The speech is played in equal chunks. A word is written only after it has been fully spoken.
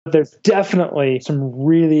There's definitely some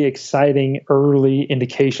really exciting early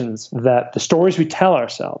indications that the stories we tell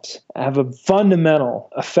ourselves have a fundamental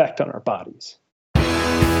effect on our bodies.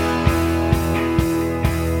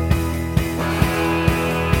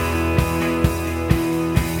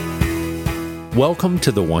 Welcome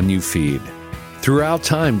to The One You Feed. Throughout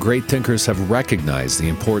time, great thinkers have recognized the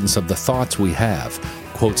importance of the thoughts we have.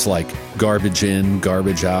 Quotes like garbage in,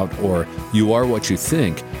 garbage out, or you are what you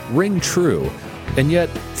think ring true. And yet,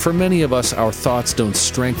 for many of us, our thoughts don't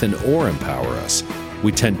strengthen or empower us.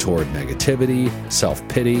 We tend toward negativity,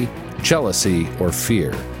 self-pity, jealousy, or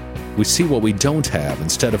fear. We see what we don't have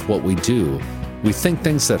instead of what we do. We think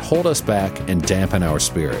things that hold us back and dampen our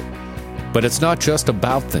spirit. But it's not just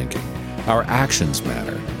about thinking. Our actions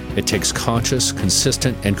matter. It takes conscious,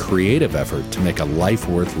 consistent, and creative effort to make a life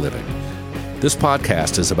worth living. This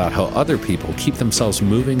podcast is about how other people keep themselves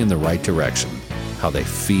moving in the right direction, how they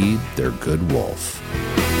feed their good wolf.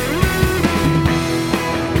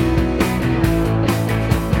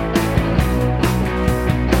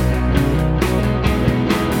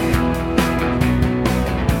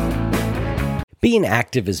 Being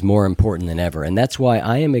active is more important than ever, and that's why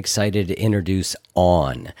I am excited to introduce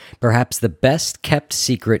On, perhaps the best kept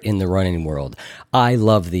secret in the running world. I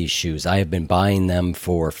love these shoes. I have been buying them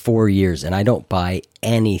for 4 years, and I don't buy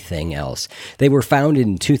anything else. They were founded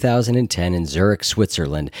in 2010 in Zurich,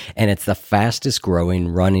 Switzerland, and it's the fastest growing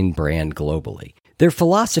running brand globally. Their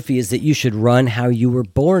philosophy is that you should run how you were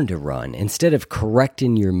born to run. Instead of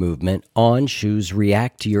correcting your movement, On shoes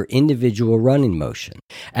react to your individual running motion.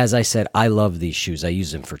 As I said, I love these shoes. I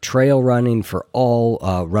use them for trail running, for all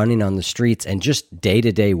running on the streets, and just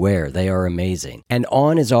day-to-day wear. They are amazing. And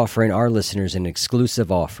On is offering our listeners an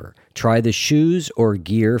exclusive offer. Try the shoes or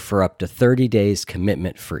gear for up to 30 days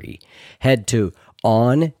commitment-free. Head to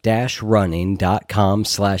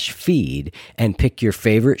on-running.com/feed and pick your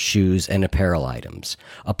favorite shoes and apparel items.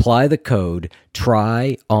 Apply the code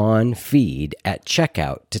TRYONFEED at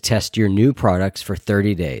checkout to test your new products for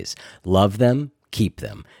 30 days. Love them, keep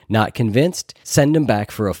them. Not convinced? Send them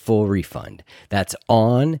back for a full refund. That's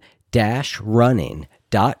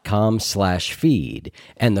on-running.com/feed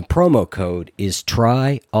and the promo code is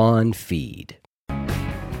TRYONFEED.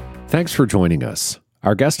 Thanks for joining us.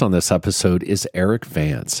 Our guest on this episode is Erik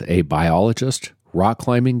Vance, a biologist, rock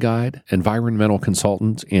climbing guide, environmental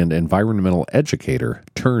consultant, and environmental educator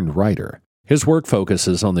turned writer. His work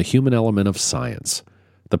focuses on the human element of science,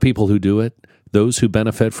 the people who do it, those who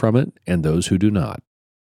benefit from it, and those who do not.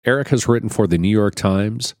 Erik has written for the New York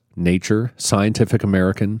Times, Nature, Scientific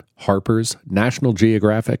American, Harper's, National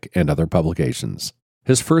Geographic, and other publications.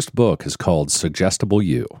 His first book is called Suggestible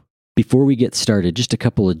You. Before we get started, just a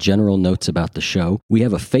couple of general notes about the show. We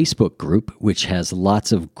have a Facebook group, which has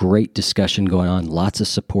lots of great discussion going on, lots of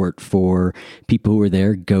support for people who are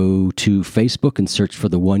there. Go to Facebook and search for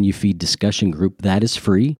the One You Feed discussion group. That is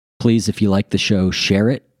free. Please, if you like the show, share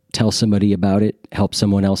it, tell somebody about it, help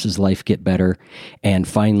someone else's life get better. And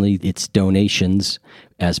finally, it's donations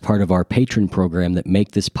as part of our patron program that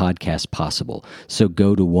make this podcast possible. So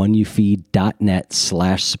go to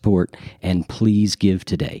oneyoufeed.net/support and please give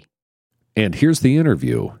today. And here's the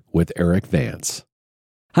interview with Erik Vance.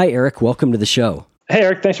 Hi, Erik. Welcome to the show. Hey,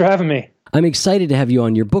 Eric, thanks for having me. I'm excited to have you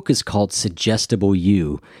on. Your book is called Suggestible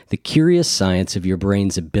You, The Curious Science of Your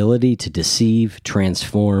Brain's Ability to Deceive,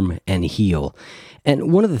 Transform, and Heal.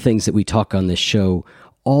 And one of the things that we talk on this show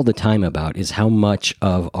all the time about is how much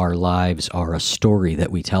of our lives are a story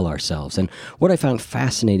that we tell ourselves. And what I found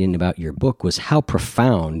fascinating about your book was how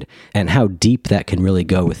profound and how deep that can really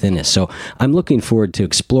go within us. So I'm looking forward to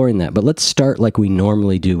exploring that. But let's start like we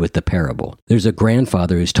normally do with the parable. There's a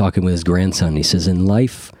grandfather who's talking with his grandson. He says, in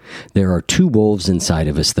life, there are two wolves inside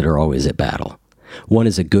of us that are always at battle. One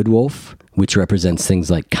is a good wolf, which represents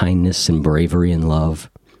things like kindness and bravery and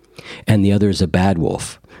love. And the other is a bad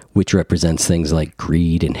wolf, which represents things like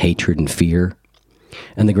greed and hatred and fear.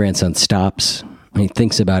 And the grandson stops, and he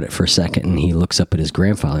thinks about it for a second, and he looks up at his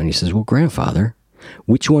grandfather, and he says, well, grandfather,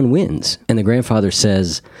 which one wins? And the grandfather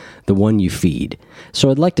says, the one you feed.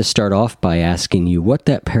 So I'd like to start off by asking you what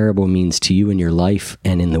that parable means to you in your life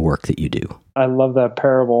and in the work that you do. I love that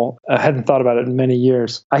parable. I hadn't thought about it in many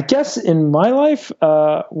years. I guess in my life,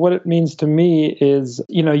 what it means to me is,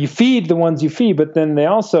 you feed the ones you feed, but then they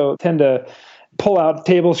also tend to pull out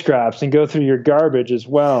table scraps and go through your garbage as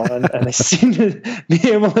well. And they seem to be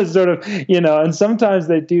able to sort of, and sometimes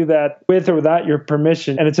they do that with or without your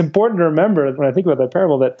permission. And it's important to remember when I think about that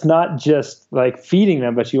parable that it's not just like feeding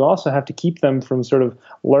them, but you also have to keep them from sort of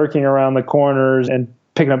lurking around the corners and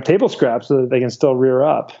picking up table scraps so that they can still rear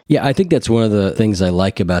up. Yeah, I think that's one of the things I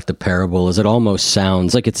like about the parable is it almost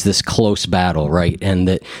sounds like it's this close battle, right? And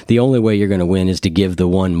that the only way you're going to win is to give the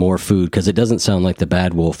one more food, because it doesn't sound like the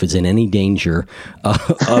bad wolf is in any danger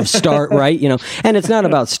of right? You know, and it's not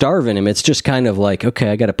about starving him. It's just kind of like, okay,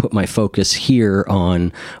 I got to put my focus here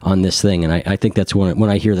on this thing. And I think that's when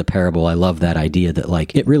I hear the parable, I love that idea that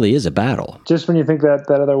like it really is a battle. Just when you think that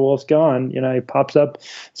other wolf's gone, he pops up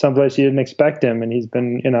someplace you didn't expect him, and he's been,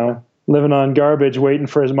 living on garbage, waiting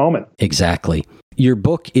for his moment. Exactly. Your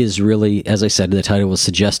book is really, as I said, the title was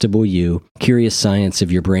Suggestible You, Curious Science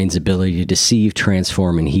of Your Brain's Ability to Deceive,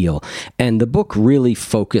 Transform, and Heal. And the book really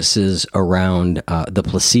focuses around the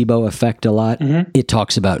placebo effect a lot. Mm-hmm. It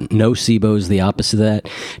talks about nocebos, the opposite of that.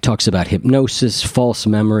 It talks about hypnosis, false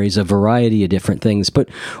memories, a variety of different things. But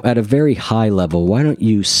at a very high level, why don't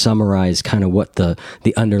you summarize kind of what the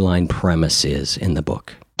underlying premise is in the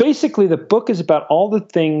book? Basically, the book is about all the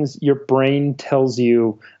things your brain tells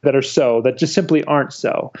you that are so, that just simply aren't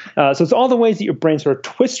so. So it's all the ways that your brain sort of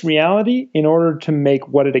twists reality in order to make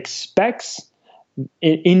what it expects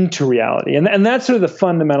into reality. And that's sort of the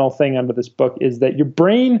fundamental thing under this book, is that your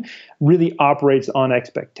brain really operates on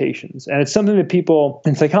expectations. And it's something that people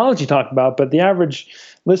in psychology talk about, but the average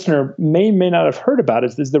listener may not have heard about,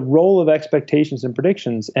 is the role of expectations and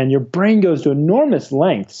predictions. And your brain goes to enormous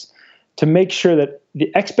lengths to make sure that the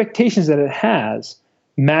expectations that it has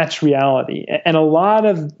match reality. And a lot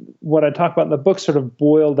of what I talk about in the book sort of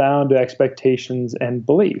boil down to expectations and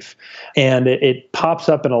belief. And it pops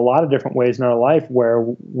up in a lot of different ways in our life where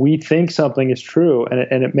we think something is true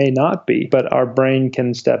and it may not be, but our brain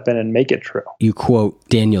can step in and make it true. You quote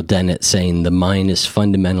Daniel Dennett saying the mind is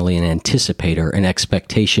fundamentally an anticipator, an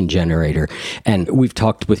expectation generator. And we've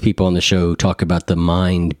talked with people on the show who talk about the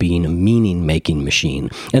mind being a meaning-making machine.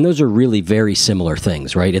 And those are really very similar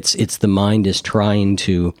things, right? It's the mind is trying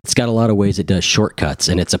to, it's got a lot of ways it does shortcuts,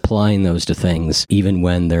 and it's applying those to things even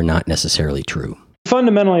when they're not necessarily true.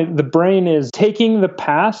 Fundamentally, the brain is taking the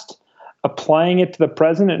past, applying it to the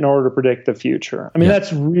present in order to predict the future. I mean,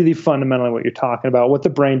 That's really fundamentally what you're talking about, what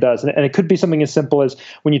the brain does. And it could be something as simple as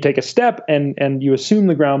when you take a step and you assume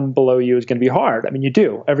the ground below you is going to be hard. I mean, you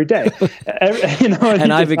do every day.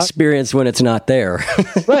 And I've experienced when it's not there.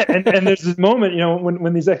 Right. And there's this moment,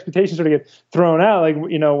 when these expectations sort of get thrown out, like,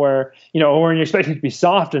 where you're expecting it to be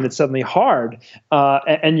soft and it's suddenly hard,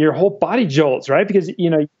 and your whole body jolts, right? Because,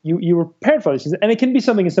 you were prepared for these things. And it can be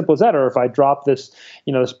something as simple as that, or if I drop this,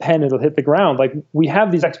 this pen, it'll hit the ground. Like, we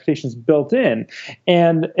have these expectations built in,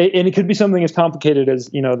 and it could be something as complicated as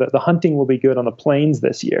that the hunting will be good on the plains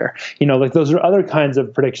this year. Like, those are other kinds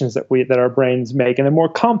of predictions that our brains make, and they're more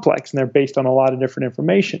complex, and they're based on a lot of different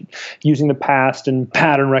information, using the past and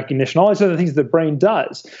pattern recognition, all these other things the brain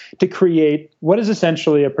does to create what is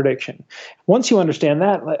essentially a prediction. Once you understand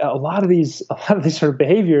that, a lot of these sort of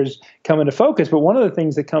behaviors come into focus. But one of the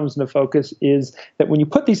things that comes into focus is that when you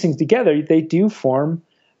put these things together, they do form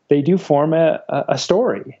a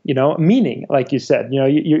story, meaning, like you said.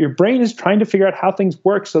 Your brain is trying to figure out how things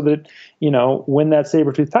work so that, when that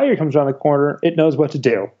saber-toothed tiger comes around the corner, it knows what to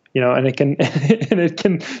do, and it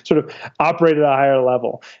can sort of operate at a higher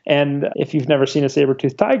level. And if you've never seen a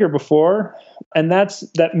saber-toothed tiger before, and that's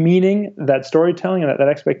that meaning, that storytelling, and that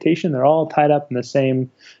expectation, they're all tied up in the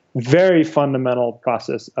same very fundamental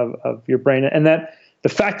process of your brain. And that the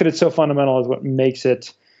fact that it's so fundamental is what makes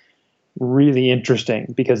it really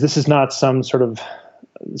interesting, because this is not some sort of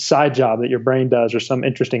side job that your brain does or some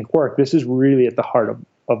interesting quirk. This is really at the heart of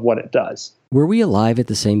what it does. Were we alive at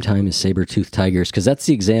the same time as saber-toothed tigers? Because that's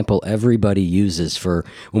the example everybody uses for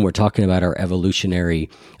when we're talking about our evolutionary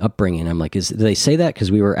upbringing. I'm like, do they say that because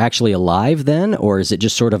we were actually alive then, or is it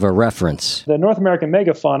just sort of a reference? The North American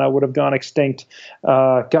megafauna would have gone extinct,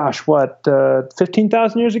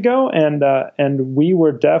 15,000 years ago, and we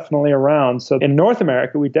were definitely around. So in North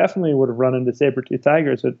America, we definitely would have run into saber-toothed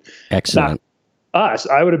tigers. Excellent. Us,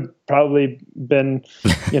 I would have probably been,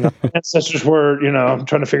 ancestors were, trying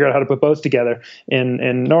to figure out how to put boats together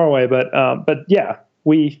in Norway. But yeah,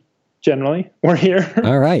 we generally were here.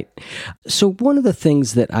 All right. So one of the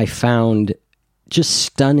things that I found just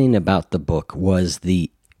stunning about the book was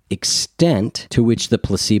the extent to which the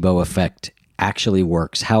placebo effect actually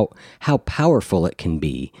works, how powerful it can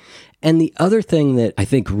be. And the other thing that I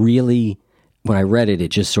think really, when I read it, it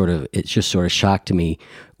just sort of shocked me,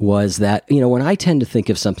 was that, when I tend to think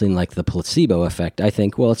of something like the placebo effect, I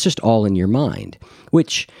think, well, it's just all in your mind,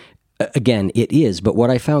 which, again, it is. But what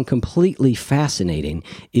I found completely fascinating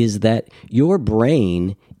is that your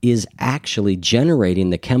brain is actually generating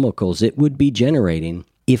the chemicals it would be generating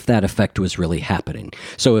if that effect was really happening.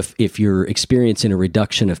 So if you're experiencing a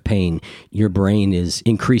reduction of pain, your brain is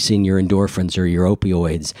increasing your endorphins or your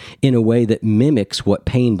opioids in a way that mimics what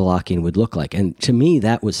pain blocking would look like. And to me,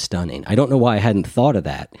 that was stunning. I don't know why I hadn't thought of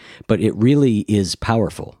that, but it really is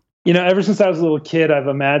powerful. Ever since I was a little kid, I've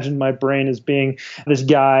imagined my brain as being this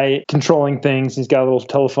guy controlling things. He's got a little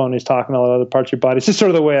telephone. He's talking to all the other parts of your body. It's just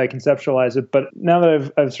sort of the way I conceptualize it. But now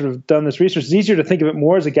that I've sort of done this research, it's easier to think of it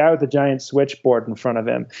more as a guy with a giant switchboard in front of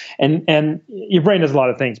him. And your brain does a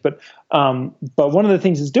lot of things. But one of the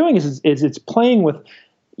things it's doing is it's playing with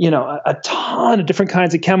a ton of different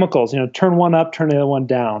kinds of chemicals, turn one up, turn the other one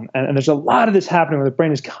down. And there's a lot of this happening where the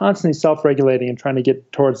brain is constantly self-regulating and trying to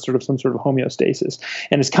get towards sort of some sort of homeostasis.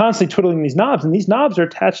 And it's constantly twiddling these knobs, and these knobs are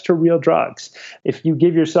attached to real drugs. If you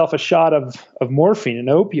give yourself a shot of morphine, an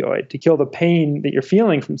opioid, to kill the pain that you're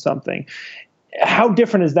feeling from something, how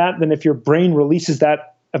different is that than if your brain releases a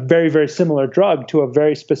very, very similar drug to a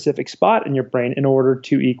very specific spot in your brain in order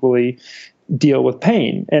to equally deal with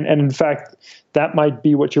pain? And in fact, that might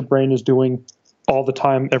be what your brain is doing all the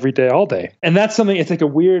time, every day, all day. And that's something, it's like a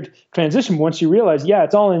weird transition once you realize,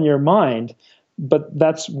 it's all in your mind, but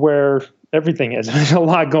that's where everything is. There's a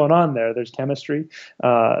lot going on there. There's chemistry,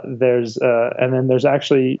 and then there's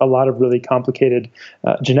actually a lot of really complicated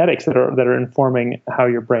genetics that are informing how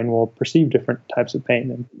your brain will perceive different types of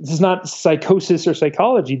pain. And this is not psychosis or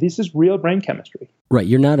psychology. This is real brain chemistry. Right.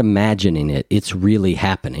 You're not imagining it. It's really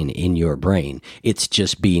happening in your brain. It's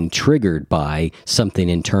just being triggered by something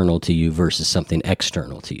internal to you versus something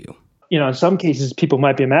external to you. In some cases, people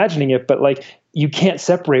might be imagining it, but you can't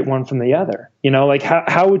separate one from the other.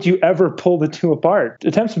 How would you ever pull the two apart?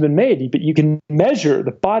 Attempts have been made, but you can measure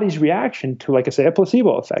the body's reaction to, a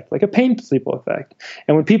placebo effect, like a pain placebo effect.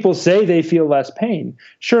 And when people say they feel less pain,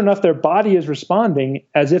 sure enough, their body is responding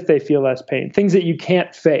as if they feel less pain. Things that you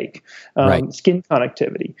can't fake, right. Skin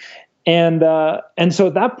connectivity, and so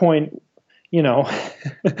at that point,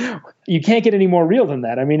 you can't get any more real than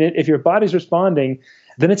that. I mean, if your body's responding,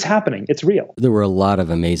 then it's happening. It's real. There were a lot of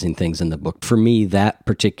amazing things in the book. For me, that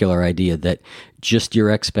particular idea that just your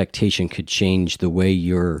expectation could change the way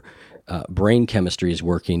your brain chemistry is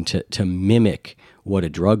working to mimic what a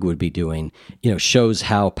drug would be doing, shows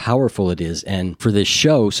how powerful it is. And for this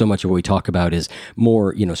show, so much of what we talk about is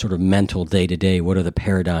more, sort of mental day to day. What are the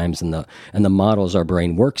paradigms and the models our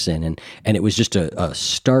brain works in? And it was just a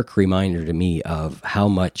stark reminder to me of how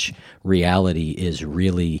much reality is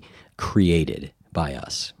really created by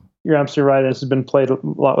us. You're absolutely right. This has been played a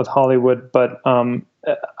lot with Hollywood, but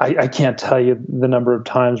I can't tell you the number of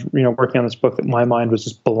times, working on this book that my mind was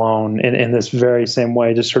just blown in this very same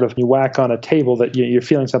way. Just sort of you whack on a table that you're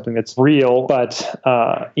feeling something that's real, but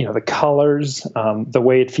the colors, the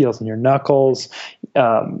way it feels in your knuckles,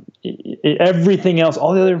 everything else,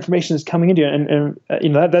 all the other information is coming into you,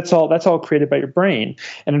 and that's all created by your brain.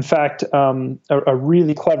 And in fact, a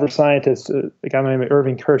really clever scientist, a guy named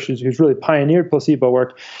Irving Kirsch, who's really pioneered placebo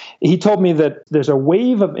work, he told me that there's a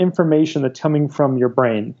wave of information that's coming from your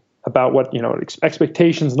brain about what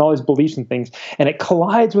expectations and all these beliefs and things, and it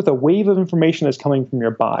collides with a wave of information that's coming from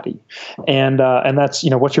your body, and that's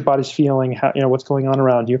what your body's feeling, how what's going on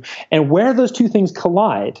around you, and where those two things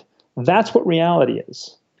collide, that's what reality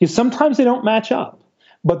is. Because sometimes they don't match up,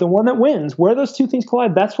 but the one that wins, where those two things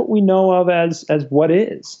collide, that's what we know of as what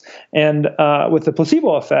is. And with the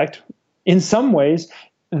placebo effect, in some ways,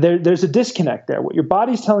 there's a disconnect there. What your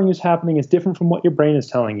body's telling you is happening is different from what your brain is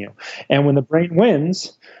telling you. And when the brain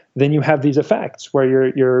wins, then you have these effects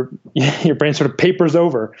where your brain sort of papers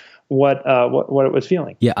over what it was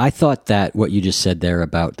feeling. Yeah, I thought that what you just said there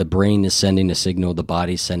about the brain is sending a signal, the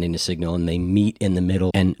body's sending a signal, and they meet in the middle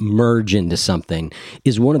and merge into something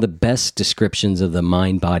is one of the best descriptions of the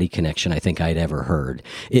mind-body connection I think I'd ever heard.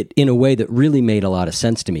 It in a way that really made a lot of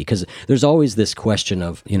sense to me, because there's always this question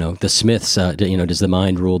of, the Smiths, does the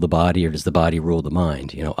mind rule the body or does the body rule the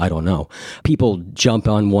mind? I don't know. People jump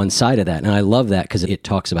on one side of that, and I love that because it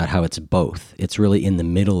talks about how it's both. It's really in the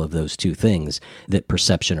middle of those two things that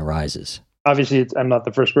perception arises. Obviously, I'm not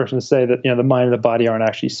the first person to say that the mind and the body aren't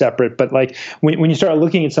actually separate. But when you start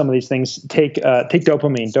looking at some of these things, take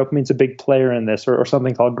dopamine. Dopamine's a big player in this, or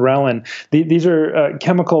something called ghrelin. These are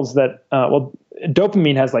chemicals that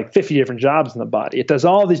dopamine has 50 different jobs in the body. It does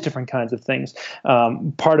all these different kinds of things.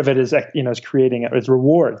 Part of it is creating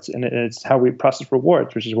rewards, and it's how we process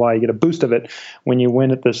rewards, which is why you get a boost of it when you win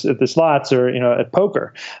at the slots or at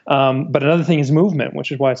poker. But another thing is movement,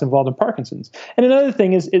 which is why it's involved in Parkinson's. And another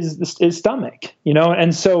thing is stomach.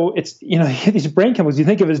 And so it's these brain chemicals you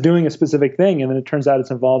think of as doing a specific thing, and then it turns out it's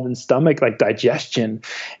involved in stomach, like digestion,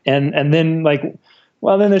 and then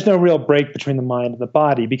well, then there's no real break between the mind and the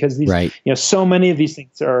body, because these, Right. So many of these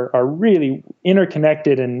things are really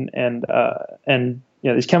interconnected, and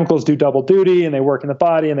these chemicals do double duty, and they work in the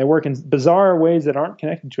body, and they work in bizarre ways that aren't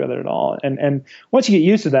connected to each other at all. And once you get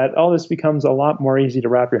used to that, all this becomes a lot more easy to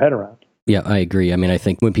wrap your head around. Yeah, I agree. I mean, I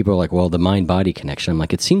think when people are like, well, the mind-body connection, I'm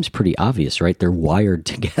like, it seems pretty obvious, right? They're wired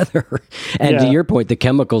together. And to your point, the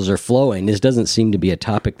chemicals are flowing. This doesn't seem to be a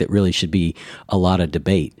topic that really should be a lot of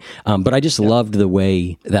debate. But I just loved the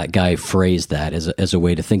way that guy phrased that as a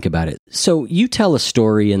way to think about it. So you tell a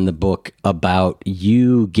story in the book about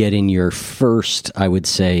you getting your first, I would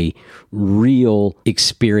say, real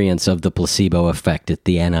experience of the placebo effect at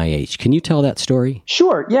the NIH. Can you tell that story?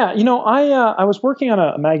 Sure. Yeah. I was working on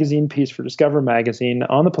a magazine piece for Discover magazine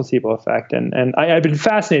on the placebo effect, and I've been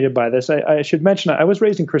fascinated by this. I should mention I was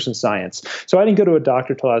raised in Christian Science, so I didn't go to a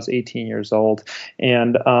doctor till I was 18 years old,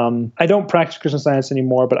 and I don't practice Christian Science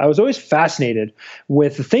anymore. But I was always fascinated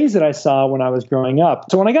with the things that I saw when I was growing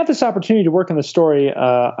up. So when I got this opportunity to work on the story,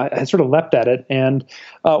 I sort of leapt at it. And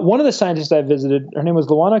one of the scientists I visited, her name was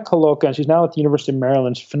Luana Kaloka, and she's now at the University of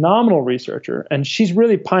Maryland. She's a phenomenal researcher, and she's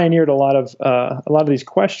really pioneered a lot of these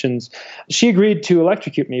questions. She agreed to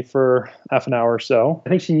electrocute me for half an hour or so. I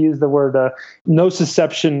think she used the word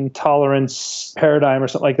nociception tolerance paradigm or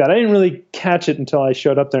something like that. I didn't really catch it until I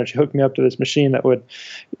showed up there, and she hooked me up to this machine that would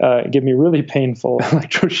give me really painful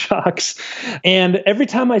electroshocks. And every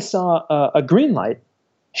time I saw a green light,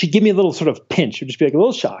 she'd give me a little sort of pinch. It would just be like a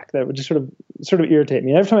little shock that would just sort of irritate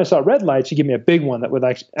me. And every time I saw a red light, she'd give me a big one that would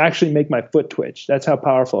actually make my foot twitch. That's how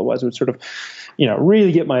powerful it was. It would sort of,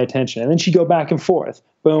 really get my attention. And then she'd go back and forth.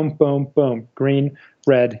 Boom, boom, boom. Green,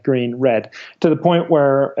 red, to the point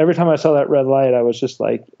where every time I saw that red light, I was just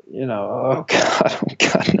like, oh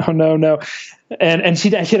God, no. And she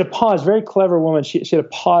had a pause, very clever woman. She had a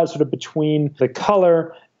pause sort of between the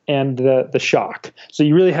color and the shock. So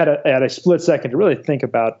you really had a split second to really think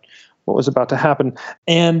about what was about to happen.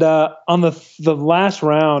 And on the last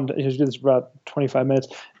round, it was about 25 minutes,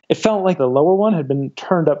 it felt like the lower one had been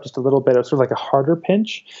turned up just a little bit. It was sort of like a harder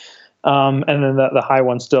pinch. And then the high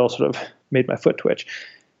one still sort of made my foot twitch.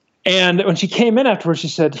 And when she came in afterwards, she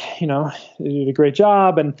said, you did a great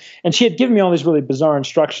job. And she had given me all these really bizarre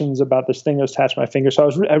instructions about this thing that was attached to my finger. So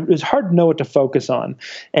it was hard to know what to focus on.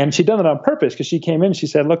 And she'd done it on purpose, because she came in and she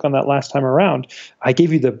said, look, on that last time around, I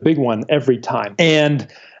gave you the big one every time.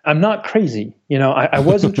 And I'm not crazy. I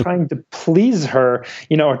wasn't trying to please her,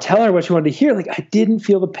 or tell her what she wanted to hear. Like, I didn't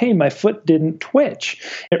feel the pain. My foot didn't twitch.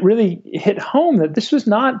 It really hit home that this was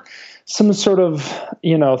not some sort of,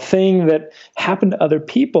 thing that happened to other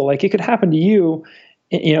people. Like, it could happen to you,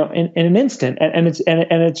 in an instant. And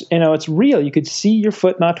it's real. You could see your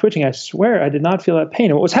foot not twitching. I swear I did not feel that pain.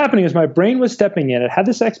 And what was happening is my brain was stepping in. It had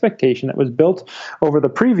this expectation that was built over the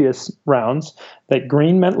previous rounds that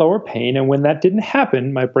green meant lower pain. And when that didn't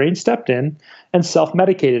happen, my brain stepped in and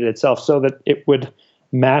self-medicated itself so that it would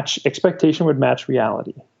expectation would match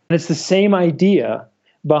reality. And it's the same idea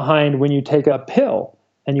behind when you take a pill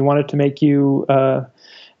and you want it to make you,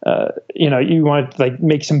 you want to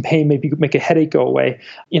make some pain, maybe make a headache go away.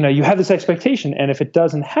 You have this expectation, and if it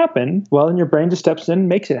doesn't happen, well, then your brain just steps in and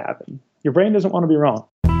makes it happen. Your brain doesn't want to be wrong.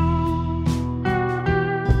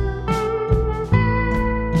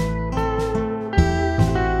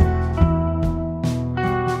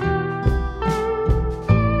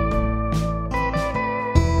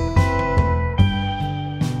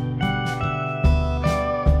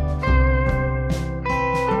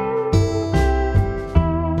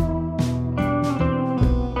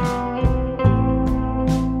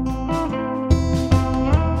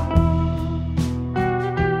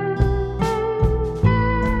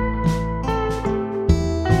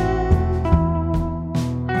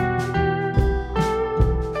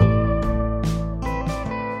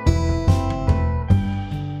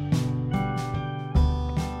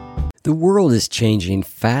 The world is changing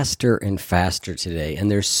faster and faster today, and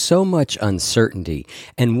there's so much uncertainty.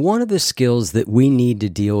 And one of the skills that we need to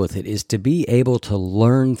deal with it is to be able to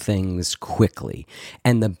learn things quickly.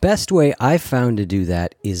 And the best way I've found to do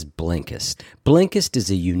that is Blinkist. Blinkist is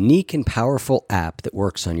a unique and powerful app that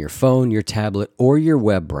works on your phone, your tablet, or your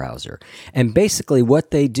web browser. And basically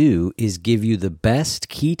what they do is give you the best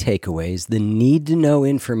key takeaways, the need-to-know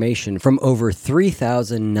information from over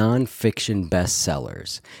 3,000 nonfiction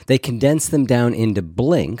bestsellers. They condense them down into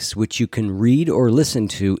blinks, which you can read or listen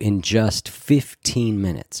to in just 15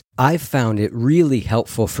 minutes. I've found it really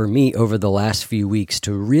helpful for me over the last few weeks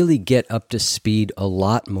to really get up to speed a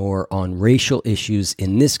lot more on racial issues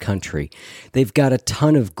in this country. They've got a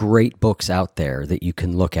ton of great books out there that you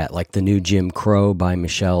can look at, like The New Jim Crow by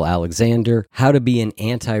Michelle Alexander, How to Be an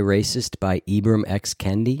Anti-Racist by Ibram X.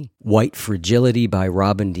 Kendi, White Fragility by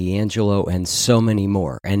Robin DiAngelo, and so many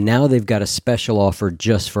more. And now they've got a special offer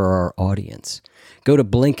just for our audience. Go to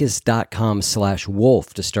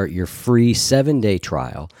Blinkist.com/wolf to start your free 7-day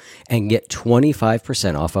trial and get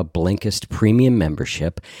 25% off a Blinkist premium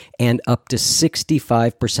membership and up to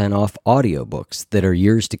 65% off audiobooks that are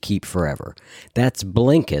yours to keep forever. That's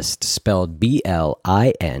Blinkist, spelled Blinkist.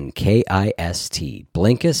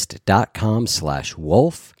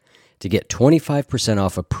 Blinkist.com/wolf to get 25%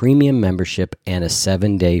 off a premium membership and a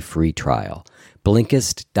 7-day free trial.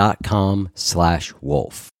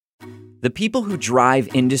 Blinkist.com/wolf. The people who drive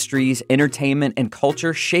industries, entertainment, and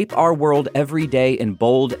culture shape our world every day in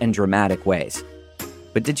bold and dramatic ways.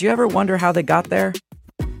 But did you ever wonder how they got there?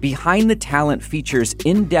 Behind the Talent features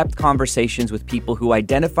in-depth conversations with people who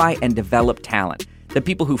identify and develop talent, the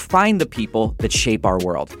people who find the people that shape our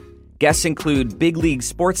world. Guests include big league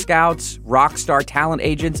sports scouts, rock star talent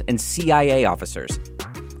agents, and CIA officers.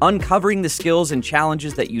 Uncovering the skills and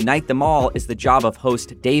challenges that unite them all is the job of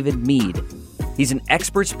host David Mead. He's an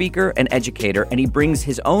expert speaker and educator, and he brings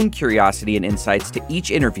his own curiosity and insights to each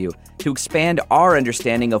interview to expand our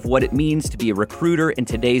understanding of what it means to be a recruiter in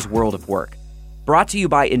today's world of work. Brought to you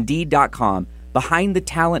by Indeed.com, Behind the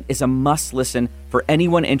Talent is a must-listen for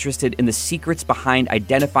anyone interested in the secrets behind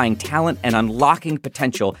identifying talent and unlocking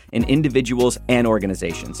potential in individuals and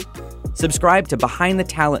organizations. Subscribe to Behind the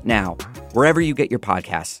Talent now, wherever you get your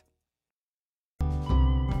podcasts.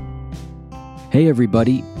 Hey,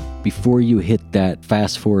 everybody. Before you hit that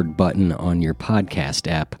fast forward button on your podcast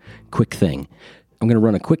app, quick thing. I'm going to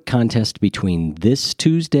run a quick contest between this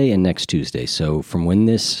Tuesday and next Tuesday. So from when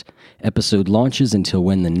this episode launches until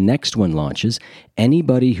when the next one launches,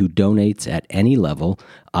 anybody who donates at any level,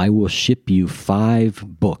 I will ship you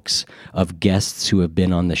 5 books of guests who have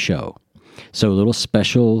been on the show. So a little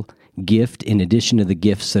special gift in addition to the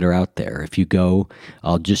gifts that are out there. If you go,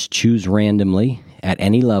 I'll just choose randomly at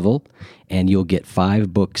any level, and you'll get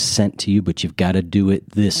 5 books sent to you, but you've got to do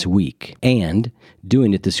it this week. And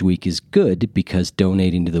doing it this week is good because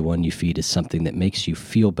donating to the One You Feed is something that makes you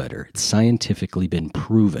feel better. It's scientifically been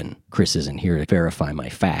proven. Chris isn't here to verify my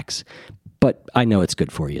facts, but I know it's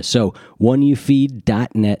good for you. So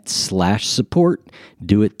oneyoufeed.net/support.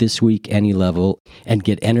 Do it this week, any level, and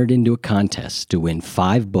get entered into a contest to win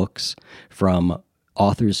 5 books from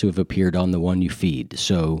authors who have appeared on the One You Feed.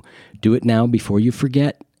 So do it now before you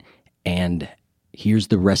forget. And here's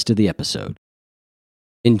the rest of the episode.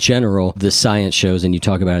 In general, the science shows, and you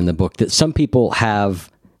talk about it in the book, that some people have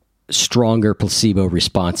stronger placebo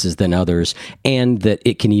responses than others, and that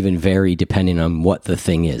it can even vary depending on what the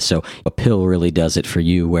thing is. So a pill really does it for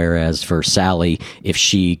you, whereas for Sally, if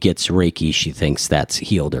she gets Reiki, she thinks that's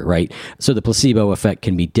healed her, right? So the placebo effect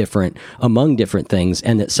can be different among different things,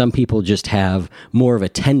 and that some people just have more of a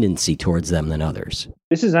tendency towards them than others.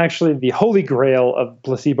 This is actually the holy grail of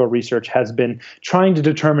placebo research, has been trying to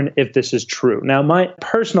determine if this is true. Now, my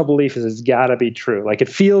personal belief is it's got to be true. Like, it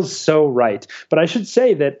feels so right. But I should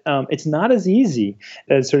say that it's not as easy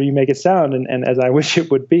as sort of you make it sound, and as I wish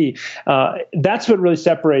it would be. That's what really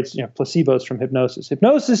separates placebos from hypnosis.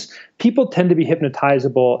 Hypnosis, people tend to be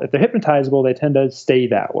hypnotizable. If they're hypnotizable, they tend to stay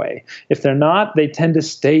that way. If they're not, they tend to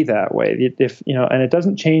stay that way. And it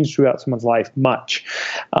doesn't change throughout someone's life much.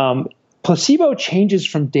 Placebo changes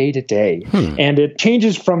from day to day, and it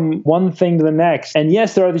changes from one thing to the next. And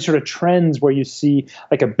yes, there are these sort of trends where you see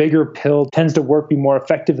like a bigger pill tends to be more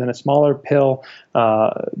effective than a smaller pill.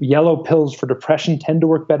 Yellow pills for depression tend to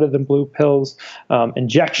work better than blue pills.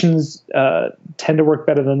 Injections tend to work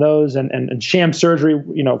better than those. And sham surgery,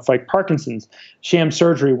 like Parkinson's, sham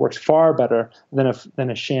surgery works far better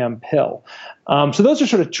than a sham pill. So those are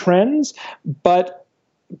sort of trends, but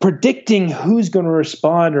predicting who's going to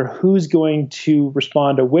respond or who's going to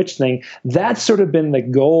respond to which thing, that's sort of been the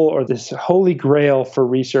goal, or this holy grail for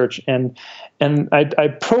research. And I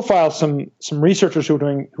profile some researchers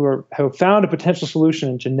who have found a potential solution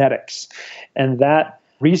in genetics. And that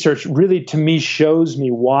research really, to me, shows me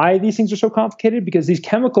why these things are so complicated, because these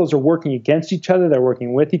chemicals are working against each other, they're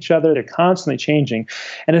working with each other, they're constantly changing.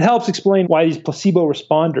 And it helps explain why these placebo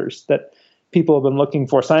responders that people have been looking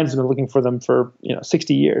for, scientists have been looking for them for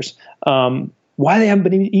 60 years. Why they haven't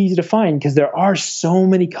been easy to find, because there are so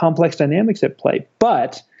many complex dynamics at play.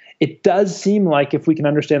 But it does seem like if we can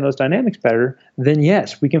understand those dynamics better, then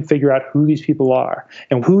yes, we can figure out who these people are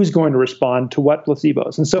and who's going to respond to what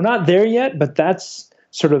placebos. And so not there yet, but that's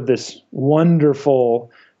sort of this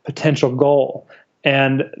wonderful potential goal.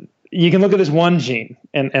 And you can look at this one gene,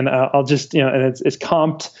 and I'll just, and it's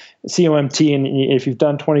COMT, COMT, and if you've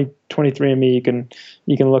done 23andMe,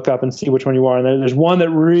 you can look up and see which one you are. And there's one that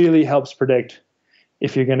really helps predict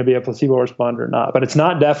if you're going to be a placebo responder or not, but it's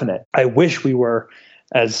not definite. I wish we were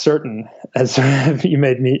as certain as you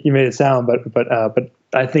made it sound, but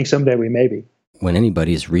I think someday we may be. When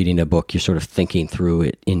anybody is reading a book, you're sort of thinking through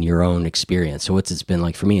it in your own experience. So what's it's been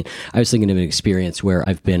like for me? I was thinking of an experience where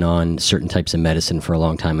I've been on certain types of medicine for a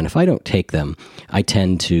long time, and if I don't take them, I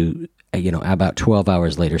tend to, about 12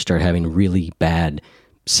 hours later, start having really bad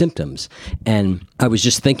symptoms. And I was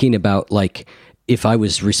just thinking about, like, if I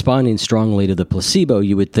was responding strongly to the placebo,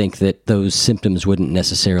 you would think that those symptoms wouldn't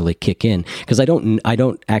necessarily kick in, because I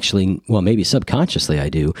don't actually, well, maybe subconsciously I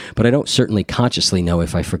do, but I don't certainly consciously know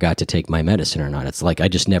if I forgot to take my medicine or not. It's like I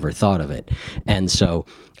just never thought of it. And so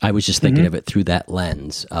I was just thinking of it through that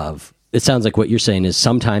lens of, it sounds like what you're saying is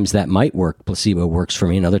sometimes that might work. Placebo works for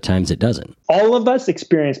me, and other times it doesn't. All of us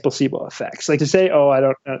experience placebo effects. Like to say, "Oh,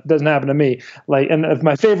 it doesn't happen to me." Like, and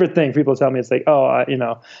my favorite thing, people tell me, it's like, "Oh,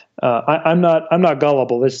 I'm not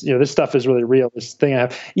gullible. This stuff is really real. This thing I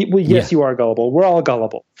have." Well, yes, you are gullible. We're all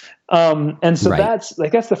gullible. And so that's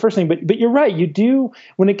the first thing. But you're right. You do,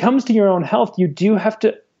 when it comes to your own health, you do have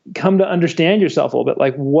to come to understand yourself a little bit.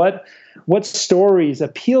 Like what stories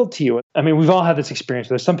appeal to you? I mean, we've all had this experience.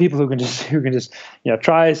 There's some people who can just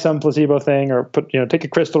try some placebo thing or take a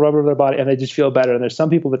crystal, rub it over their body, and they just feel better. And there's some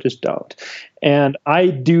people that just don't. And I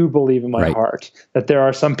do believe in my heart that there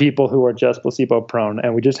are some people who are just placebo prone,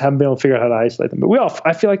 and we just haven't been able to figure out how to isolate them. But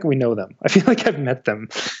I feel like we know them. I feel like I've met them.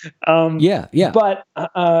 But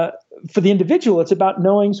for the individual, it's about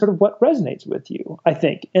knowing sort of what resonates with you, I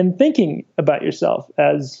think, and thinking about yourself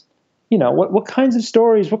as, what kinds of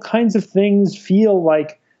stories, what kinds of things feel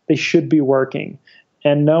like they should be working,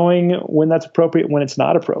 and knowing when that's appropriate, when it's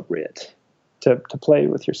not appropriate, to play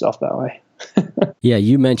with yourself that way. Yeah,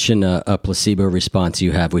 you mentioned a placebo response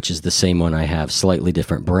you have, which is the same one I have, slightly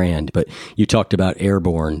different brand, but you talked about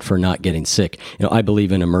airborne for not getting sick. I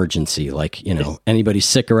believe in emergency. Like, anybody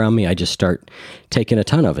sick around me, I just start taking a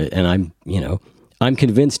ton of it, and I'm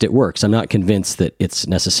convinced it works. I'm not convinced that it's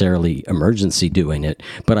necessarily emergency doing it,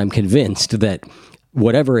 but I'm convinced that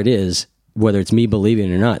whatever it is, whether it's me believing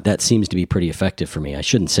it or not, that seems to be pretty effective for me. I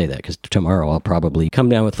shouldn't say that because tomorrow I'll probably come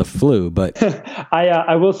down with the flu, but...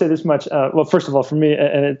 I will say this much. Well, first of all, for me,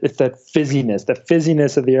 it's that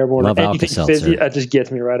fizziness of the airborne. Love anything fizzy, it just gets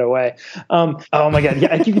me right away. Oh my God.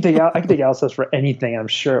 Yeah, I could take Alsos for anything. I'm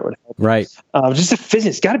sure it would help. Right. Just a fizzy,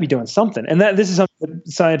 it's got to be doing something. And this is something that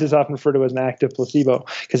scientists often refer to as an active placebo,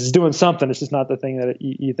 because it's doing something. It's just not the thing that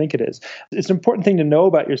you think it is. It's an important thing to know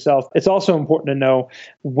about yourself. It's also important to know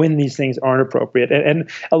when these things aren't appropriate. And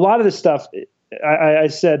a lot of this stuff, I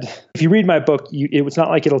said, if you read my book, it's not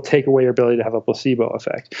like it'll take away your ability to have a placebo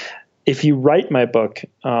effect. If you write my book,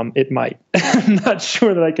 it might. I'm not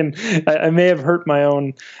sure that I may have hurt my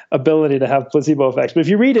own ability to have placebo effects. But if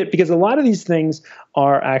you read it, because a lot of these things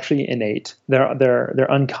are actually innate,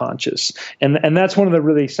 they're unconscious. And that's one of the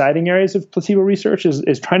really exciting areas of placebo research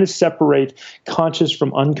is trying to separate conscious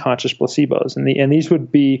from unconscious placebos. And these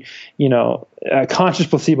would be, a conscious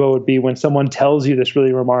placebo would be when someone tells you this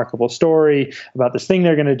really remarkable story about this thing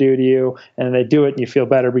they're going to do to you, and they do it and you feel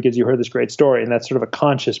better because you heard this great story. And that's sort of a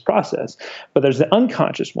conscious process. But there's the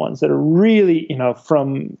unconscious ones that are really,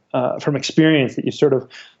 from experience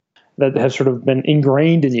that have sort of been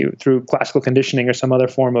ingrained in you through classical conditioning or some other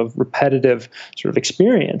form of repetitive sort of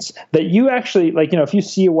experience, that you actually, if you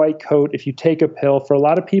see a white coat, if you take a pill, for a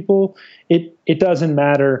lot of people, it doesn't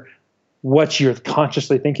matter what you're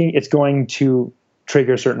consciously thinking, it's going to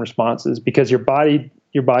trigger certain responses because your body's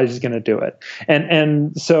going to do it.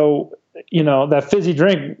 And so, that fizzy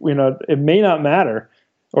drink, it may not matter,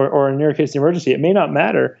 or in your case, the emergency, it may not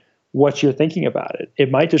matter what you're thinking about it.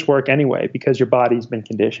 It might just work anyway because your body's been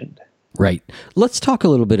conditioned. Right. Let's talk a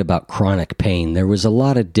little bit about chronic pain. There was a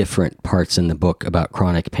lot of different parts in the book about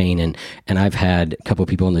chronic pain, and I've had a couple of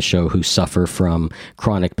people on the show who suffer from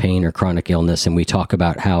chronic pain or chronic illness, and we talk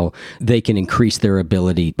about how they can increase their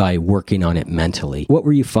ability by working on it mentally. What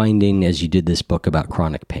were you finding as you did this book about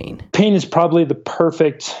chronic pain? Pain is probably the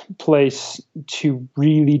perfect place to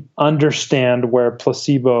really understand where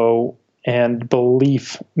placebo and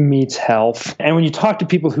belief meets health. And when you talk to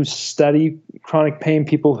people who study chronic pain,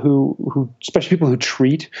 especially people who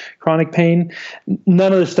treat chronic pain,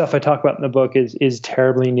 none of the stuff I talk about in the book is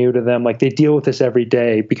terribly new to them. Like, they deal with this every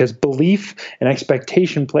day because belief and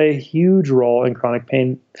expectation play a huge role in chronic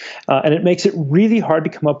pain And it makes it really hard to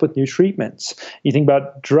come up with new treatments. You think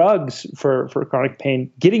about drugs for chronic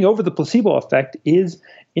pain, getting over the placebo effect is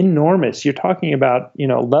enormous. You're talking about,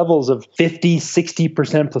 levels of 50,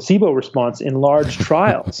 60% placebo response in large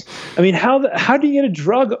trials. I mean, how do you get a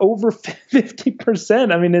drug over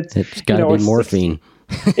 50%? I mean, it's got to be morphine.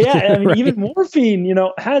 Yeah, I mean, right. Even morphine,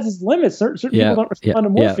 has its limits. Certain people don't respond to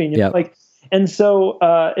morphine. And so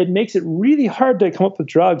it makes it really hard to come up with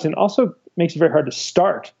drugs, and also makes it very hard to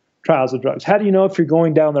start trials of drugs. How do you know if you're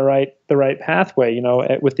going down the right pathway,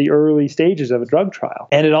 with the early stages of a drug trial?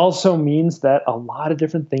 And it also means that a lot of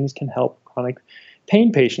different things can help chronic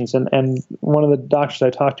pain patients. And one of the doctors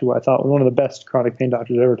I talked to, I thought one of the best chronic pain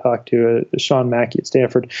doctors I ever talked to, Sean Mackey at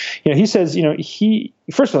Stanford. He says,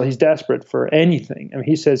 first of all, he's desperate for anything. I mean,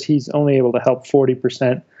 he says he's only able to help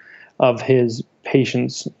 40% of his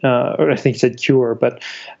patients, or I think he said cure, but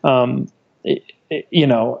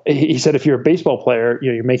he said if you're a baseball player,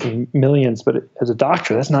 you're making millions, but as a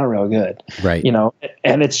doctor, that's not real good. Right.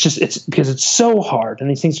 And it's because it's so hard, and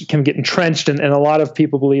these things can get entrenched, and a lot of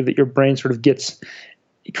people believe that your brain sort of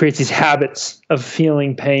creates these habits of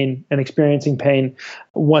feeling pain and experiencing pain.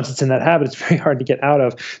 Once it's in that habit, it's very hard to get out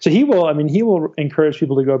of. So he will encourage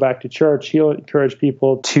people to go back to church. He'll encourage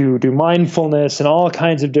people to do mindfulness and all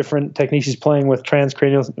kinds of different techniques. He's playing with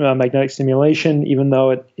transcranial magnetic stimulation, even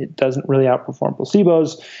though it doesn't really outperform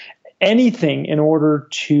placebos. Anything in order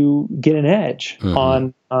to get an edge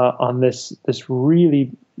on this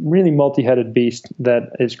really, really multi-headed beast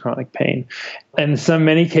that is chronic pain. And in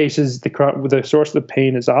many cases, the source of the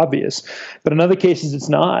pain is obvious, but in other cases, it's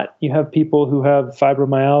not. You have people who have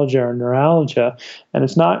fibromyalgia or neuralgia, and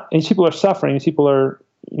it's not. These people are suffering. These people are,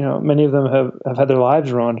 many of them have had their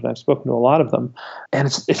lives ruined, and I've spoken to a lot of them, and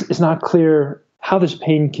it's not clear how this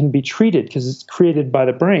pain can be treated because it's created by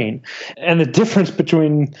the brain. And the difference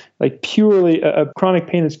between purely a chronic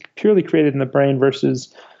pain that's purely created in the brain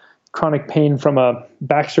versus chronic pain from a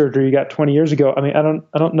back surgery you got 20 years ago. I mean,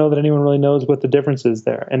 I don't know that anyone really knows what the difference is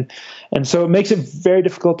there. And so it makes it very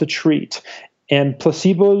difficult to treat. And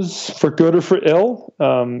placebos, for good or for ill,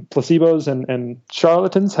 placebos and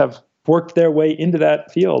charlatans have worked their way into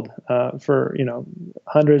that field for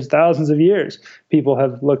hundreds, thousands of years. People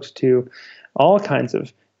have looked to all kinds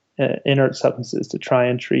of inert substances to try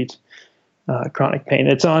and treat chronic pain.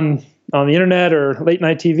 It's on the internet or late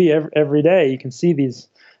night TV every day. You can see these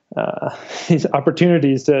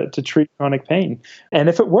opportunities to treat chronic pain, and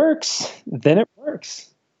if it works, then it works.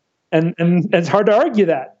 And it's hard to argue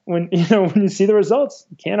that when you see the results,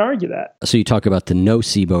 you can't argue that. So you talk about the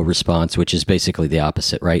nocebo response, which is basically the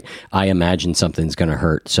opposite, right? I imagine something's going to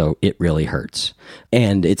hurt, so it really hurts.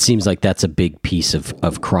 And it seems like that's a big piece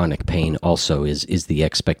of chronic pain also is the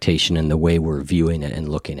expectation and the way we're viewing it and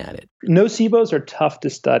looking at it. Nocebos are tough to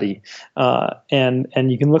study, and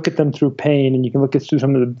you can look at them through pain, and you can look at through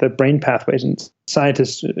some of the brain pathways. And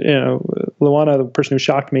scientists, Luana, the person who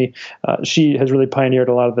shocked me, she has really pioneered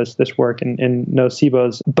a lot of this work in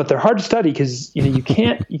nocebos. But they're hard to study because you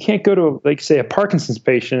can't go to say a Parkinson's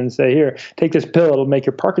patient and say, here, take this pill, it'll make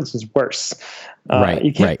your Parkinson's worse. Right.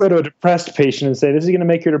 You can't go to a depressed patient and say this is going to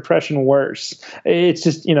make your depression worse. It's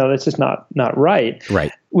just that's just not right.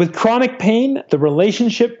 Right. With chronic pain, the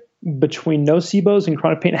relationship between nocebos and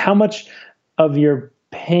chronic pain, how much of your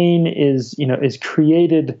pain is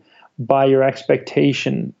created by your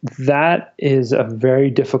expectation, that is a very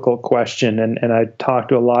difficult question. And I talk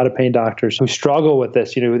to a lot of pain doctors who struggle with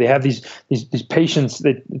this. They have these patients,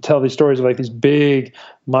 they tell these stories of these big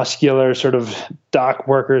muscular sort of dock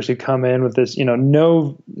workers who come in with this,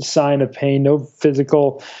 no sign of pain, no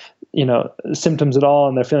physical symptoms at all,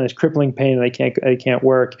 and they're feeling this crippling pain and they can't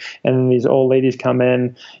work. And then these old ladies come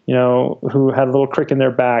in, who had a little crick in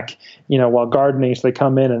their back, while gardening. So they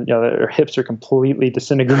come in and their hips are completely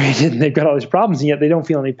disintegrated and they've got all these problems, and yet they don't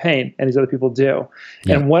feel any pain, and these other people do.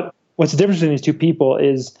 Yeah. And what's the difference between these two people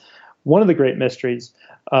is one of the great mysteries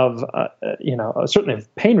of certainly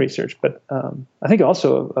of pain research, but I think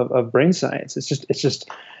also of brain science. It's just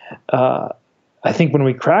I think when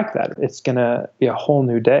we crack that, it's going to be a whole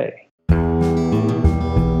new day.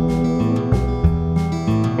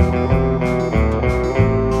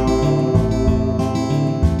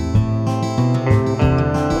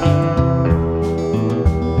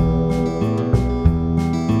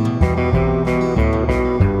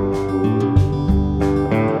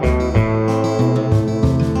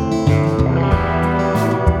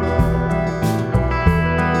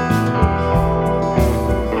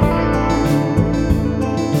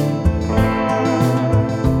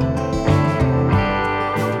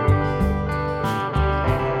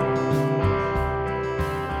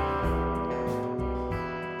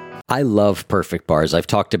 I love Perfect Bars. I've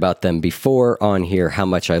talked about them before on here, how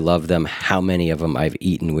much I love them, how many of them I've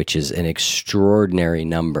eaten, which is an extraordinary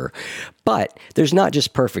number. But there's not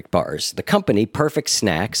just Perfect Bars. The company, Perfect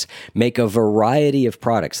Snacks, make a variety of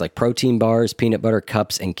products like protein bars, peanut butter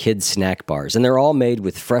cups, and kids snack bars. And they're all made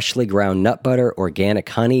with freshly ground nut butter, organic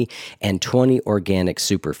honey, and 20 organic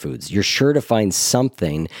superfoods. You're sure to find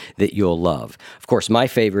something that you'll love. Of course, my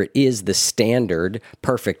favorite is the standard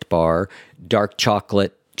Perfect Bar, dark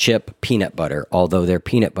chocolate chip peanut butter, although their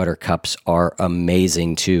peanut butter cups are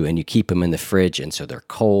amazing too, and you keep them in the fridge, and so they're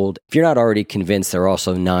cold. If you're not already convinced, they're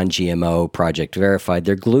also non-GMO, project verified,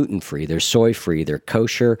 they're gluten-free, they're soy-free, they're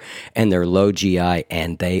kosher, and they're low GI,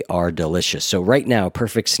 and they are delicious. So right now,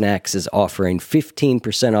 Perfect Snacks is offering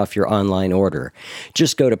 15% off your online order.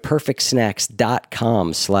 Just go to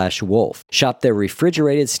perfectsnacks.com/wolf. Shop their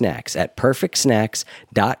refrigerated snacks at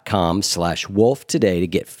perfectsnacks.com/wolf today to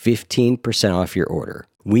get 15% off your order.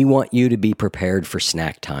 We want you to be prepared for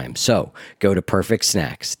snack time. So go to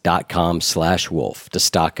perfectsnacks.com/wolf to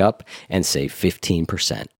stock up and save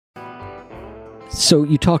 15%. So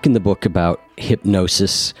you talk in the book about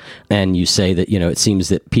hypnosis, and you say that, it seems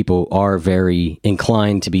that people are very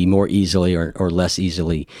inclined to be more easily or less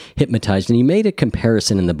easily hypnotized. And you made a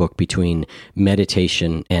comparison in the book between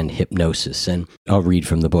meditation and hypnosis. And I'll read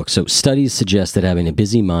from the book. So studies suggest that having a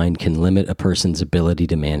busy mind can limit a person's ability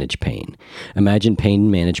to manage pain. Imagine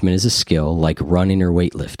pain management as a skill like running or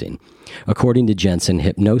weightlifting. According to Jensen,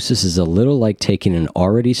 hypnosis is a little like taking an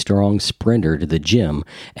already strong sprinter to the gym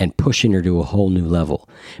and pushing her to a whole new level.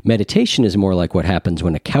 Meditation is more like what happens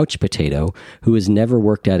when a couch potato, who has never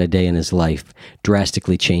worked out a day in his life,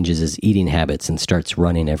 drastically changes his eating habits and starts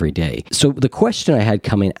running every day. So the question I had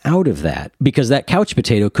coming out of that, because that couch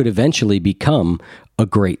potato could eventually become a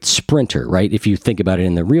great sprinter, right? If you think about it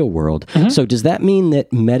in the real world. Mm-hmm. So does that mean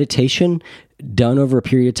that meditation done over a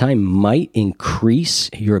period of time might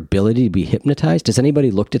increase your ability to be hypnotized? Has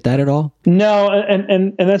anybody looked at that at all? No,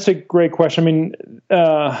 and that's a great question. I mean,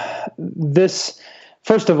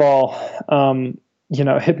 first of all,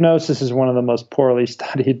 hypnosis is one of the most poorly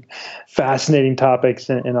studied, fascinating topics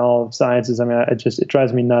in all of sciences. I mean, it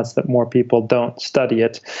drives me nuts that more people don't study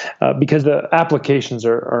it because the applications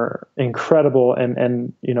are incredible.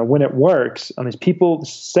 And when it works on these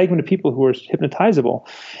segment of people who are hypnotizable,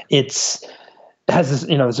 it has this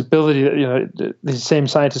ability that, these same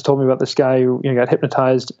scientists told me about this guy who got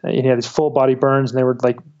hypnoptized, and he had these full body burns, and they were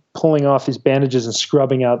like pulling off these bandages and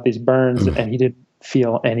scrubbing out these burns, and he didn't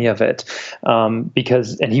feel any of it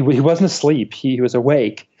because he wasn't asleep. He was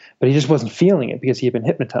awake, but he just wasn't feeling it because he had been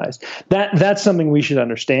hypnotized. That's something we should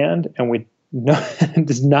understand, and we know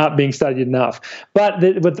it is not being studied enough. But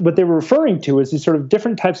what they were referring to is these sort of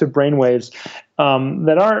different types of brainwaves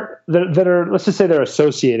that are, let's just say, they're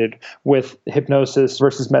associated with hypnosis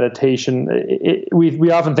versus meditation.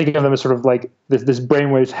 We often think of them as sort of like this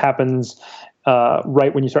brainwaves happens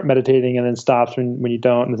right when you start meditating and then stops when you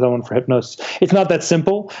don't, and there's no one for hypnosis. It's not that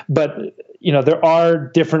simple, but there are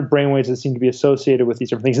different brainwaves that seem to be associated with these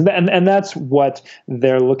different things, and that's what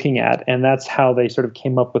they're looking at, and that's how they sort of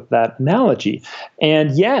came up with that analogy.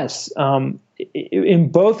 And yes,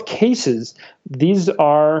 in both cases, these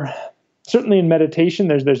are certainly in meditation.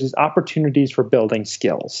 There's these opportunities for building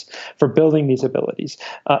skills, for building these abilities.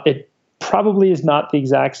 It probably is not the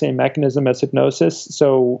exact same mechanism as hypnosis.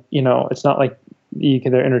 So, it's not like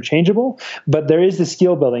they're interchangeable, but there is the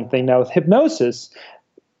skill building thing. Now with hypnosis,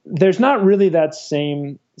 there's not really that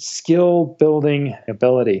same skill building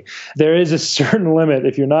ability. There is a certain limit.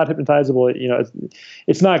 If you're not hypnotizable,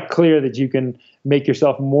 it's not clear that you can make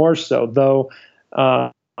yourself more so, though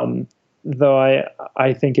I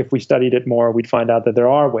think if we studied it more, we'd find out that there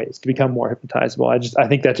are ways to become more hypnotizable. I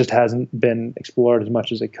think that just hasn't been explored as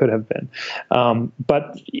much as it could have been.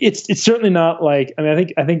 But it's certainly not like,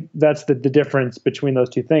 I think that's the difference between those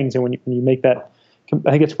two things. And when you make that,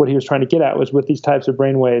 I think it's what he was trying to get at, was with these types of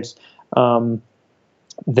brainwaves,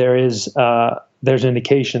 there's an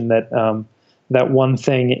indication that that one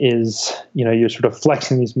thing is, you're sort of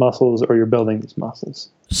flexing these muscles or you're building these muscles.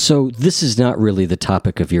 So this is not really the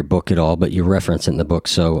topic of your book at all, but you reference it in the book,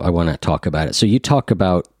 so I want to talk about it. So you talk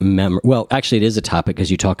about well, actually it is a topic because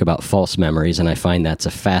you talk about false memories, and I find that's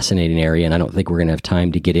a fascinating area, and I don't think we're going to have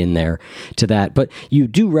time to get in there to that. But you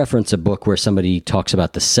do reference a book where somebody talks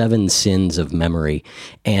about the 7 sins of memory,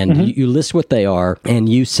 and you list what they are, and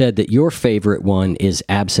you said that your favorite one is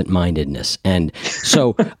absent-mindedness. And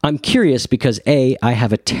so I'm curious because A, I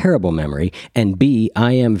have a terrible memory, and B,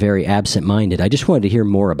 I am very absent-minded. I just wanted to hear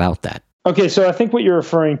more about that. Okay, so I think what you're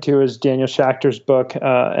referring to is Daniel Schachter's book,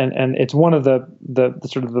 and it's one of the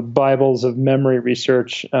sort of the Bibles of memory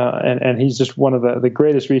research, and he's just one of the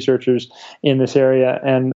greatest researchers in this area.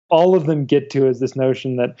 And all of them get to is this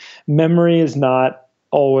notion that memory is not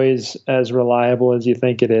always as reliable as you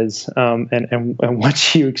think it is, and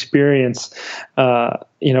what you experience,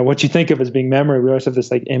 what you think of as being memory. We always have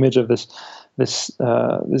this like image of this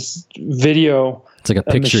video. It's like a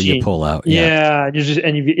picture machine. You pull out. Yeah,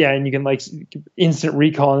 and you can like instant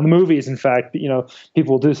recall. In the movies, in fact,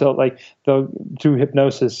 people will do so. Like they'll through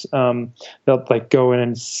hypnosis, they'll like go in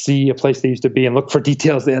and see a place they used to be and look for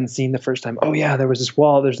details they hadn't seen the first time. Oh yeah, there was this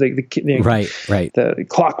wall. There's right. The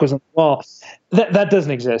clock was on the wall. That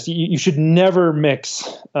doesn't exist. You should never mix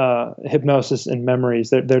hypnosis and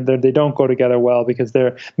memories. They don't go together well because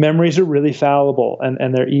their memories are really fallible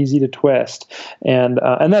and they're easy to twist. And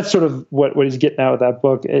that's sort of what he's getting at with that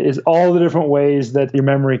book is all the different ways that your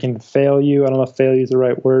memory can fail you. I don't know if failure is the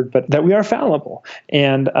right word, but that we are fallible.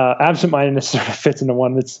 And absent-mindedness sort of fits into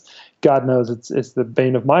one that's, God knows, it's the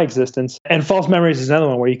bane of my existence. And false memories is another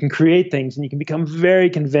one where you can create things and you can become very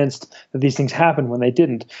convinced that these things happened when they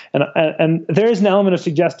didn't. And there is an element of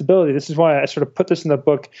suggestibility. This is why I sort of put this in the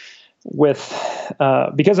book with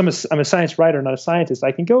because I'm a science writer, not a scientist.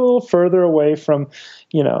 I can go a little further away from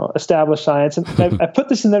established science, and I put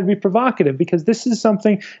this in there to be provocative because this is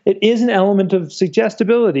something. It is an element of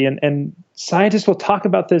suggestibility, and scientists will talk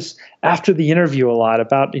about this after the interview a lot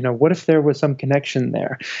about what if there was some connection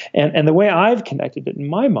there, and the way I've connected it in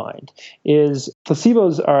my mind is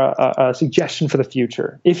placebos are a suggestion for the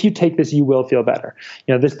future. If you take this, you will feel better.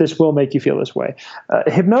 This will make you feel this way.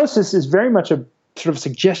 Hypnosis is very much a sort of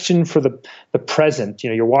suggestion for the present.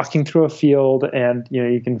 You're walking through a field and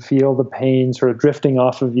you can feel the pain sort of drifting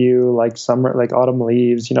off of you like summer, like autumn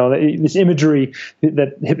leaves. This imagery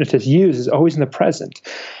that hypnotists use is always in the present.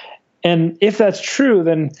 And if that's true,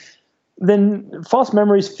 then false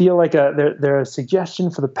memories feel like they're a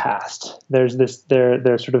suggestion for the past. They're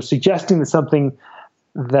sort of suggesting that something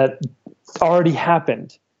that already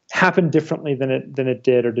happened differently than it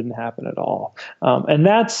did or didn't happen at all. And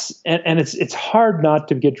it's hard not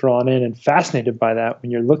to get drawn in and fascinated by that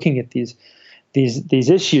when you're looking at these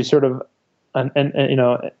issues sort of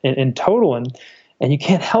in total, and you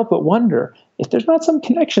can't help but wonder if there's not some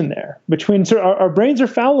connection there between our brains are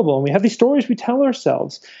fallible and we have these stories we tell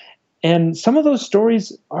ourselves. And some of those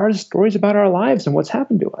stories are stories about our lives and what's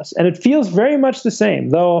happened to us. And it feels very much the same,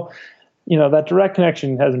 though, that direct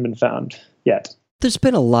connection hasn't been found yet. There's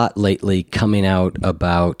been a lot lately coming out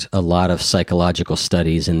about a lot of psychological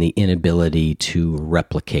studies and the inability to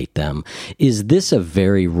replicate them. Is this a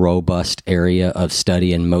very robust area of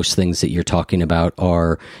study, and most things that you're talking about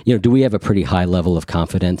are, do we have a pretty high level of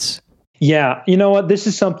confidence? Yeah, you know what? This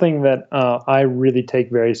is something that I really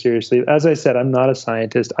take very seriously. As I said, I'm not a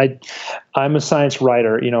scientist. I'm a science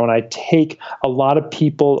writer, and I take a lot of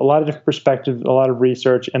people, a lot of different perspectives, a lot of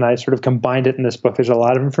research, and I sort of combined it in this book. There's a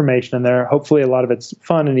lot of information in there. Hopefully a lot of it's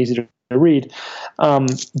fun and easy to read.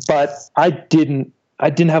 But I didn't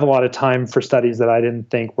have a lot of time for studies that I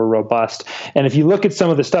didn't think were robust. And if you look at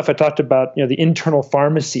some of the stuff I talked about, the internal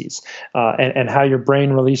pharmacies and how your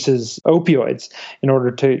brain releases opioids in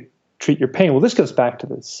order to treat your pain. Well, this goes back to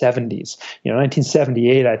the 70s.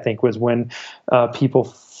 1978, I think, was when people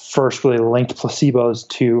first really linked placebos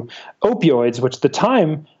to opioids, which at the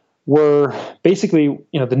time were basically,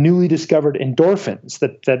 the newly discovered endorphins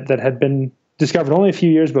that had been discovered only a few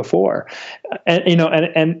years before. And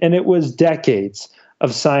it was decades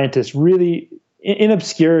of scientists really in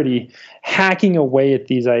obscurity hacking away at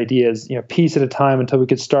these ideas, piece at a time until we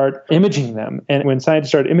could start imaging them. And when scientists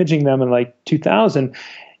started imaging them in like 2000,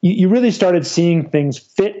 you really started seeing things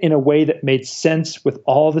fit in a way that made sense with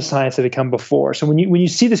all the science that had come before. So when you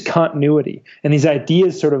see this continuity and these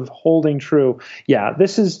ideas sort of holding true, yeah,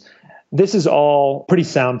 this is all pretty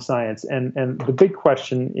sound science. And the big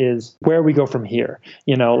question is where we go from here,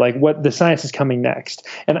 like what the science is coming next.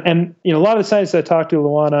 And a lot of the scientists I talked to,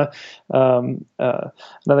 Luana,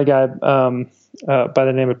 another guy by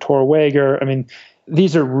the name of Tor Wager,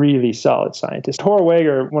 these are really solid scientists. Tor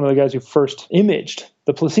Wager, one of the guys who first imaged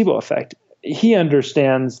the placebo effect, he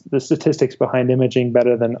understands the statistics behind imaging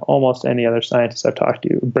better than almost any other scientist I've talked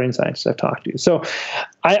to, brain scientist I've talked to. So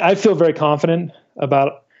I feel very confident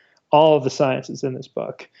about all of the sciences in this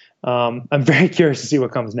book. I'm very curious to see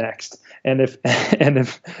what comes next, and if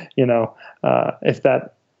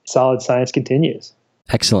that solid science continues.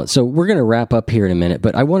 Excellent. So we're going to wrap up here in a minute,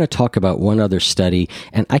 but I want to talk about one other study,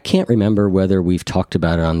 and I can't remember whether we've talked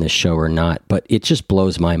about it on this show or not, but it just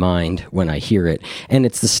blows my mind when I hear it. And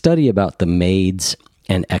it's the study about the maids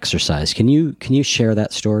and exercise. Can you share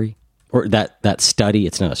that story? Or that study,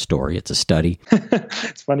 it's not a story, it's a study.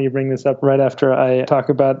 It's funny you bring this up right after I talk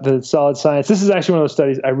about the solid science. This is actually one of those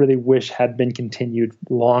studies I really wish had been continued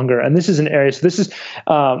longer. And this is an area, so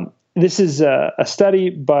this is a study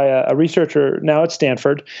by a researcher now at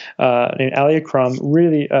Stanford named Alia Crum,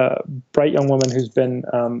 really bright young woman who's been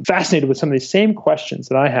fascinated with some of these same questions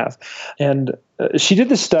that I have. And she did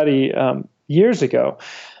this study years ago.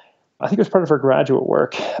 I think it was part of her graduate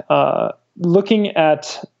work, looking at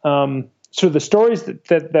sort of the stories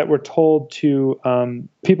that were told to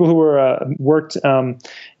people who were worked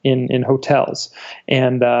in hotels,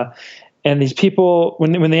 and these people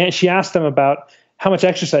she asked them about how much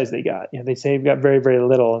exercise they got. They say they got very, very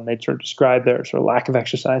little, and they sort of describe their sort of lack of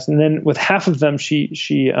exercise. And then with half of them, she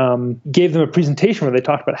gave them a presentation where they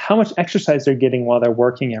talked about how much exercise they're getting while they're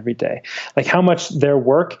working every day, like how much their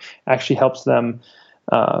work actually helps them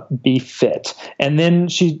be fit. And then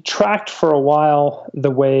she tracked for a while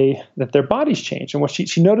the way that their bodies changed. And what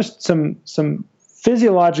she noticed some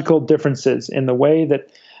physiological differences in the way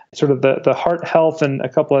that sort of the heart health and a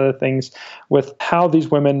couple other things with how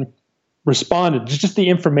these women responded. Just the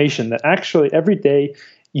information that actually every day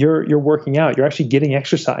you're working out, you're actually getting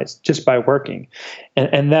exercise just by working.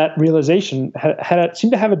 And that realization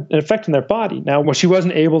seemed to have an effect on their body. Now, what she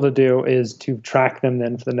wasn't able to do is to track them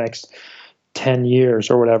then for the next 10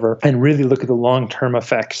 years or whatever, and really look at the long-term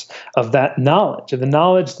effects of that knowledge, of the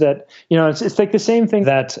knowledge that, it's like the same thing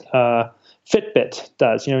that Fitbit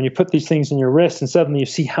does. When you put these things in your wrist and suddenly you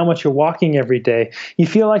see how much you're walking every day, you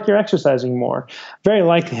feel like you're exercising more. Very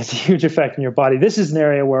likely it's a huge effect in your body. This is an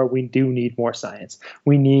area where we do need more science.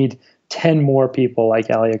 We need 10 more people like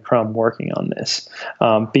Alia Crum working on this,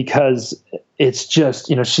 because it's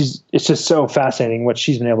just, it's just so fascinating what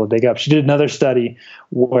she's been able to dig up. She did another study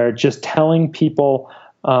where just telling people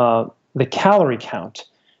the calorie count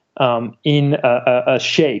in a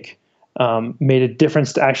shake made a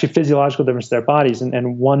difference, to actually physiological difference to their bodies.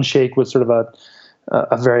 And one shake was sort of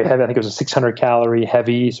a very heavy, I think it was a 600 calorie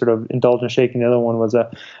heavy sort of indulgent shake, and the other one was a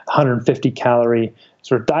 150 calorie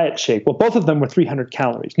sort of diet shake. Well, both of them were 300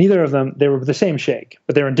 calories. Neither of them, they were the same shake,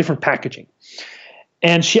 but they were in different packaging.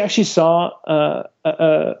 And she actually saw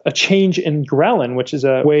a change in ghrelin, which is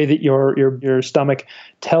a way that your stomach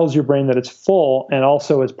tells your brain that it's full, and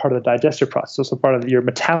also is part of the digestive process, also part of your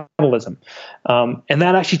metabolism. And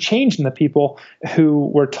that actually changed in the people who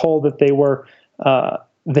were told that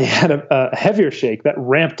they had a heavier shake. That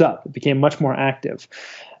ramped up. It became much more active.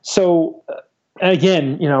 So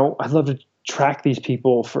again, I'd love to track these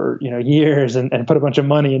people for years and put a bunch of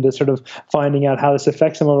money into sort of finding out how this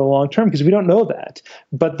affects them over the long term, because we don't know that.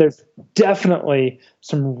 But there's definitely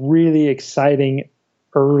some really exciting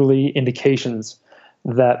early indications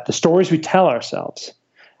that the stories we tell ourselves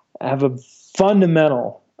have a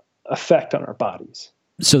fundamental effect on our bodies.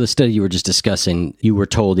 So the study you were just discussing, you were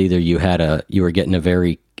told either you were getting a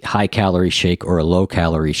very high calorie shake or a low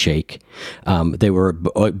calorie shake. They were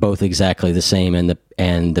both exactly the same,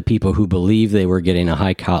 and the people who believed they were getting a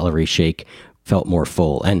high calorie shake felt more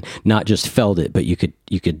full, and not just felt it, but you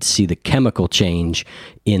could see the chemical change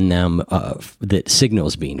in them that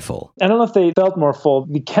signals being full. I don't know if they felt more full.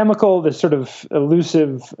 The chemical, the sort of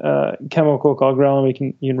elusive chemical called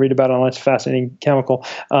ghrelin, you can read about it online. It's a fascinating chemical.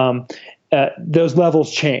 Those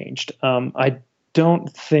levels changed. I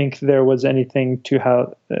don't think there was anything to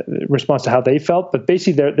how response to how they felt, but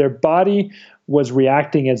basically their body was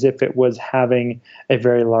reacting as if it was having a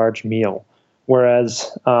very large meal,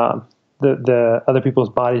 whereas the other people's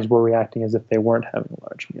bodies were reacting as if they weren't having a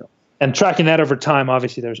large meal. And tracking that over time,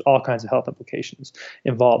 obviously, there's all kinds of health implications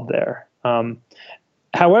involved there.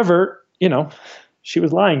 However, she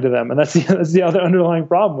was lying to them, and that's the other underlying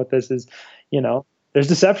problem with this is, there's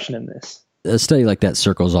deception in this. A study like that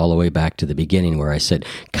circles all the way back to the beginning, where I said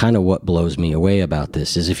kind of what blows me away about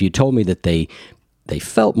this is if you told me that they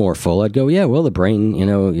felt more full, I'd go, yeah, well, the brain,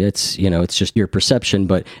 it's just your perception.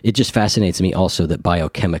 But it just fascinates me also that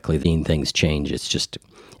biochemically things change.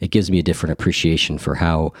 It gives me a different appreciation for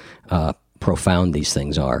how profound these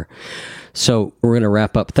things are. So we're going to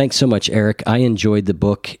wrap up. Thanks so much, Erik. I enjoyed the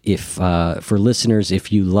book. If for listeners, if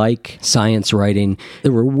you like science writing,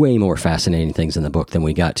 there were way more fascinating things in the book than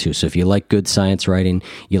we got to. So if you like good science writing,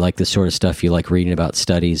 you like the sort of stuff, you like reading about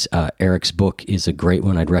studies, Erik's book is a great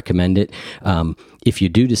one. I'd recommend it. If you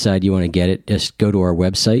do decide you want to get it, just go to our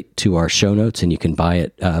website, to our show notes, and you can buy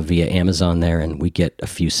it via Amazon there, and we get a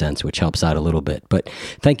few cents, which helps out a little bit. But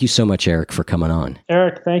thank you so much, Erik, for coming on.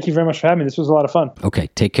 Erik, thank you very much for having me. This was a lot of fun. Okay,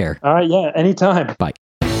 take care. All right, yeah, anytime. Bye.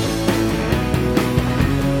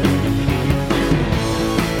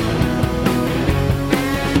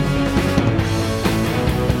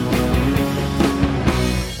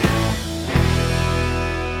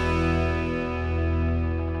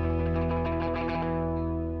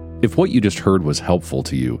 If what you just heard was helpful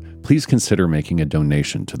to you, please consider making a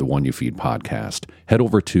donation to the One You Feed podcast. Head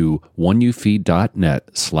over to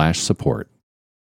oneyoufeed.net/support.